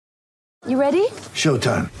You ready?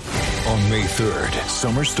 Showtime. On May 3rd,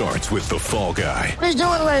 summer starts with The Fall Guy. Let's do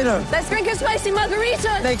it later. Let's drink a spicy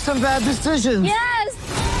margarita. Make some bad decisions. Yes.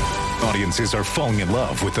 Audiences are falling in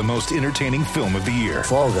love with the most entertaining film of the year.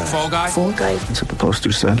 Fall Guy. Fall Guy? Fall guy. That's what the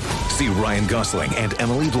poster said. See Ryan Gosling and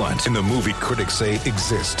Emily Blunt in the movie critics say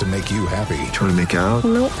exists to make you happy. Trying to make it out?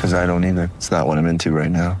 Nope. Because I don't either. It's not what I'm into right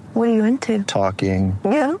now. What are you into? Talking.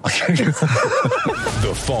 Yeah.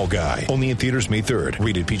 The Fall Guy. Only in theaters May 3rd.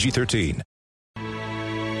 Rated PG-13.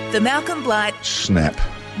 The Malcolm Blight Snap.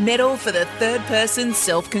 Medal for the Third Person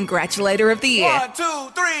Self-Congratulator of the Year. 1, 2,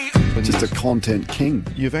 3. Just a content king.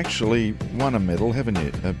 You've actually won a medal, haven't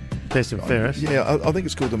you? Best and fairest. Yeah, I think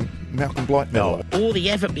it's called the Malcolm Blight Medal. All the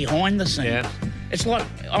effort behind the scenes. Yeah. It's like,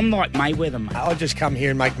 I'm like Mayweather, mate. I'll just come here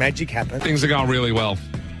and make magic happen. Things are going really well.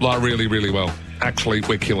 Like, really, really well. Actually,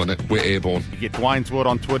 we're killing it. We're airborne. You get Dwayne's Word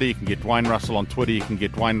on Twitter. You can get Dwayne Russell on Twitter. You can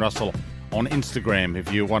get Dwayne Russell on Instagram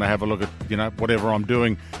if you want to have a look at, whatever I'm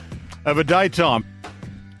doing over daytime.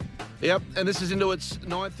 Yep, and this is into its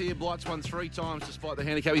ninth year. Blight's won 3 times despite the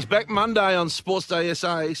handicap. He's back Monday on Sports Day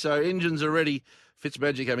SA, so engines are ready.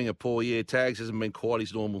 Fitzmagic having a poor year. Tags hasn't been quite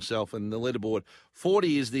his normal self. And the leaderboard,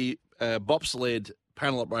 40 is the Bops-led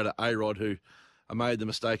panel operator A-Rod, who I made the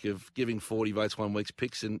mistake of giving 40 votes 1 week's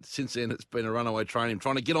picks, and since then it's been a runaway train. Him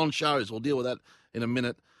trying to get on shows. We'll deal with that in a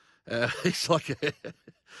minute. He's like a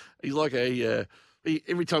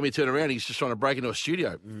every time you turn around, he's just trying to break into a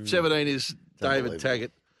studio. 17 is David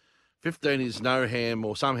Taggart. 15 is No Ham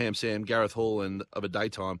or Some Ham Sam, Gareth Hall, and of a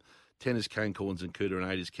daytime. 10 is Kane Corns and Cooter,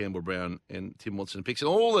 and 8 is Campbell Brown and Tim Watson picks. And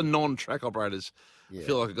all the non-track operators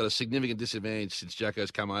feel like I've got a significant disadvantage since Jacko's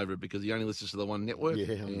come over because he only listens to the one network.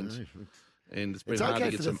 Yeah, I know. And it's been It's hard okay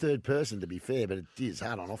to get for some... the third person, to be fair, but it is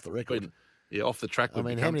hard on off the record. Off the track. I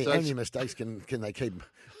mean, how many mistakes can they keep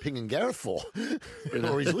pinging Gareth for?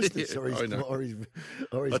 Or his listeners, or his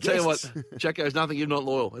I'll guests. tell you what, Jacko's nothing if not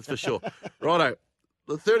loyal, that's for sure. Righto,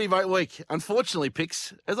 the 30-vote week. Unfortunately,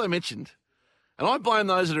 Picks, as I mentioned, and I blame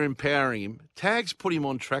those that are empowering him, Tags put him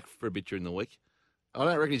on track for a bit during the week. I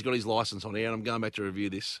don't reckon he's got his licence on here, and I'm going back to review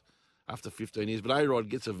this after 15 years, but A-Rod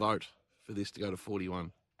gets a vote for this to go to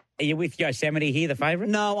 41. Are you with Yosemite here, the favourite?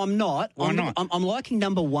 No, I'm not. Why not? I'm liking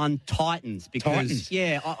number 1, Titans, because Titans?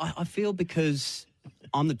 Yeah, I feel because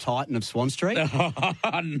I'm the Titan of Swan Street.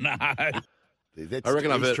 Oh, no. He's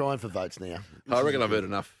I've heard, trying for votes now. I reckon I've heard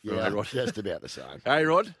enough from Yeah, A-Rod. just about the same.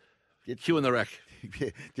 A-Rod, cue in the rack.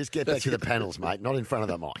 Just get back to the panels, mate, not in front of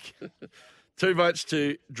the mic. 2 votes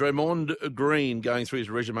to Draymond Green going through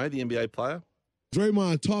his resume, the NBA player.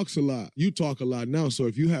 Draymond talks a lot. You talk a lot now, so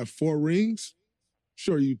if you have 4 rings,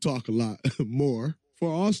 sure you talk a lot more. For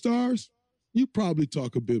All-Stars, you probably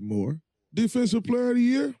talk a bit more. Defensive Player of the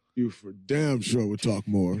Year, you for damn sure would talk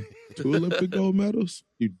more. 2 Olympic gold medals,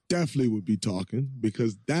 you definitely would be talking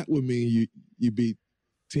because that would mean you beat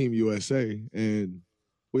Team USA, and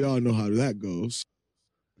we all know how that goes.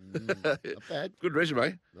 Not bad. Good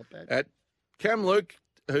resume. Not bad. Cam Luke,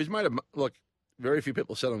 who's made very few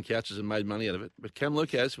people sat on couches and made money out of it, but Cam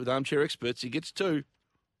Luke has, with Armchair Experts, he gets 2.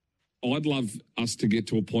 I'd love us to get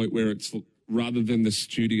to a point where it's, rather than the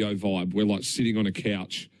studio vibe, we're like sitting on a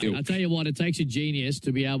couch. I'll tell you what, it takes a genius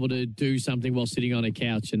to be able to do something while sitting on a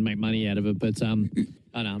couch and make money out of it. But I don't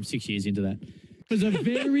know, I'm 6 years into that. There's a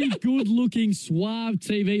very good-looking, suave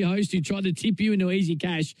TV host who tried to tip you into easy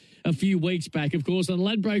cash a few weeks back. Of course, on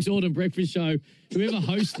Ladbroke's Autumn Breakfast Show, whoever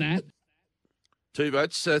hosts that. 2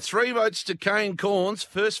 votes. 3 votes to Kane Corns.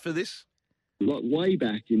 First for this. Like way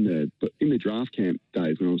back in the draft camp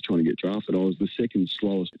days when I was trying to get drafted, I was the second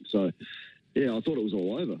slowest. So, yeah, I thought it was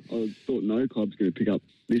all over. I thought no club's going to pick up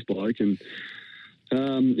this bloke, and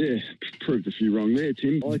proved a few wrong there,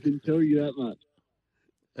 Tim. I can tell you that much.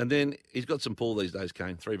 And then he's got some pull these days,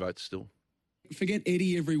 Kane. 3 votes still. Forget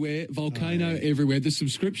Eddie everywhere, Volcano everywhere. The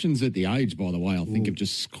subscriptions at the age, by the way, I think have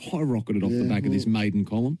just skyrocketed off the back of this maiden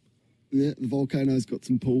column. Yeah, the Volcano's got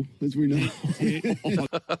some pull, as we know.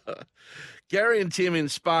 Gary and Tim in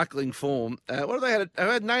sparkling form. What have they had?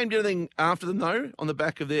 Have they named anything after them, though, on the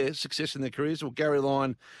back of their success in their careers? Well, Gary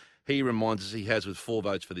Lyon, he reminds us he has with 4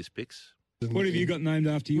 votes for this picks. What have you got named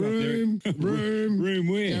after you Room, up there? Room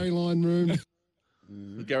where? Gary Lyon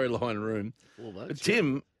Room. Gary Lyon Room. 4 votes. But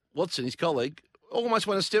Tim Watson, his colleague, almost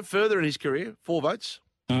went a step further in his career. 4 votes.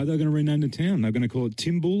 They're going to rename the town. They're going to call it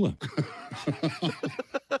Timboola.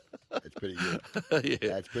 That's pretty good. Yeah.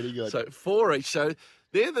 That's pretty good. So 4 each. So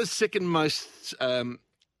they're the second most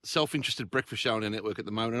self-interested breakfast show on our network at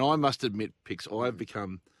the moment. And I must admit, Pix, I've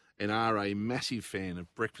become an RA massive fan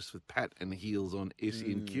of Breakfast with Pat and Heels on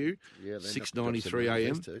SNQ. Yeah, 6:93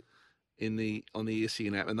 a.m. on the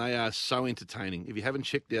ESPN app, and they are so entertaining. If you haven't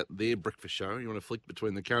checked out their breakfast show, you want to flick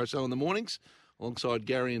between the carousel in the mornings, alongside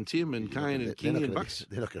Gary and Tim and Kane and King and Bucks.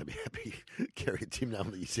 They're not going to be happy, Gary and Tim,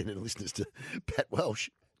 knowing that you send in listeners to Pat Welsh.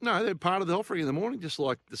 No, they're part of the offering in the morning, just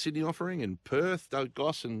like the Sydney offering and Perth, Doug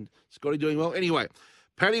Goss and Scotty doing well. Anyway,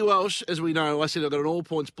 Paddy Welsh, as we know, I said I've got an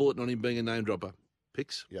all-points bulletin on him being a name dropper.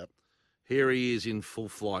 Picks? Yep. Here he is in full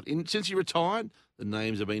flight. Since he retired, the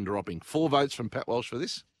names have been dropping. 4 votes from Pat Welsh for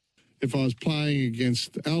this. If I was playing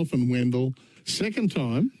against Alf and Wendell, second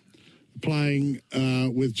time, playing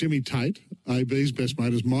with Jimmy Tate, AB's best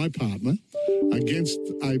mate, as my partner, against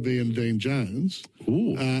AB and Dean Jones,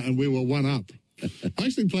 and we were one up. I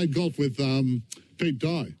actually played golf with Pete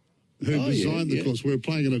Dye, who designed the course. We were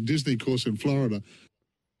playing at a Disney course in Florida.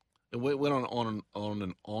 And we went on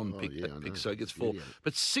pick, so it gets 4.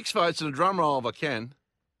 But 6 votes and a drum roll if I can.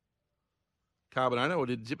 Carbonato, or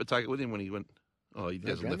did Zipper take it with him when he went? Oh, he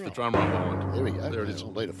hasn't left the drum roll behind. There we go. There it is.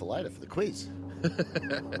 I'll leave it for later for the quiz.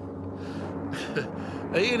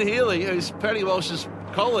 Ian Healy, who's Paddy Welsh's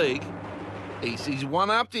colleague, he's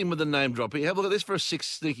one-upped him with the name drop. Have a look at this for a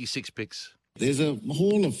sneaky 6 picks. There's a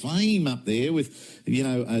hall of fame up there with,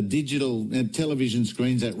 digital television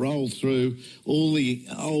screens that roll through all the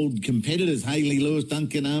old competitors, Hayley Lewis,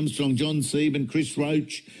 Duncan Armstrong, John Sieben, Chris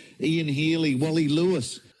Roach, Ian Healy, Wally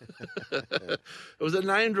Lewis. It was a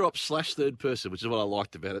name drop / third person, which is what I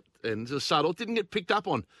liked about it. And it was subtle. It didn't get picked up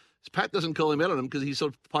on. Pat doesn't call him out on him because he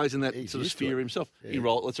sort of plays in that sort of sphere himself. Yeah. He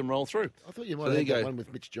lets him roll through. I thought you might have that one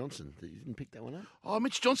with Mitch Johnson. You didn't pick that one up? Oh,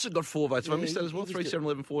 Mitch Johnson got 4 votes. I missed that as well. 3, 7,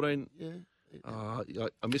 11, 14. Yeah.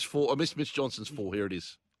 I missed 4. I missed Mitch Johnson's 4. Here it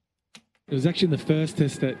is. It was actually in the first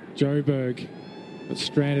test that Joburg got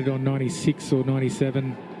stranded on 96 or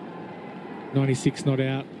 97. 96 not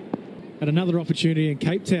out. Had another opportunity in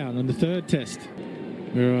Cape Town on the third test,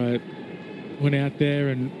 where I went out there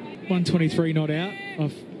and 123 not out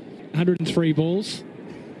off 103 balls.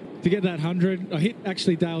 To get that 100, I hit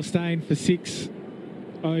actually Dale Steyn for 6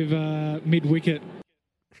 over mid-wicket.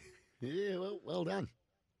 Yeah, well done.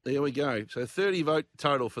 There we go. So 30 vote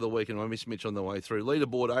total for the weekend. I missed Mitch on the way through.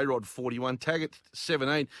 Leaderboard, A-Rod 41, Taggart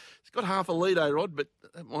 17. He's got half a lead, A-Rod, but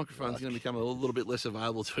that microphone's going to become a little bit less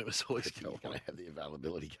available to him as always. You're going to have the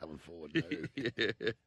availability coming forward. No. Yeah.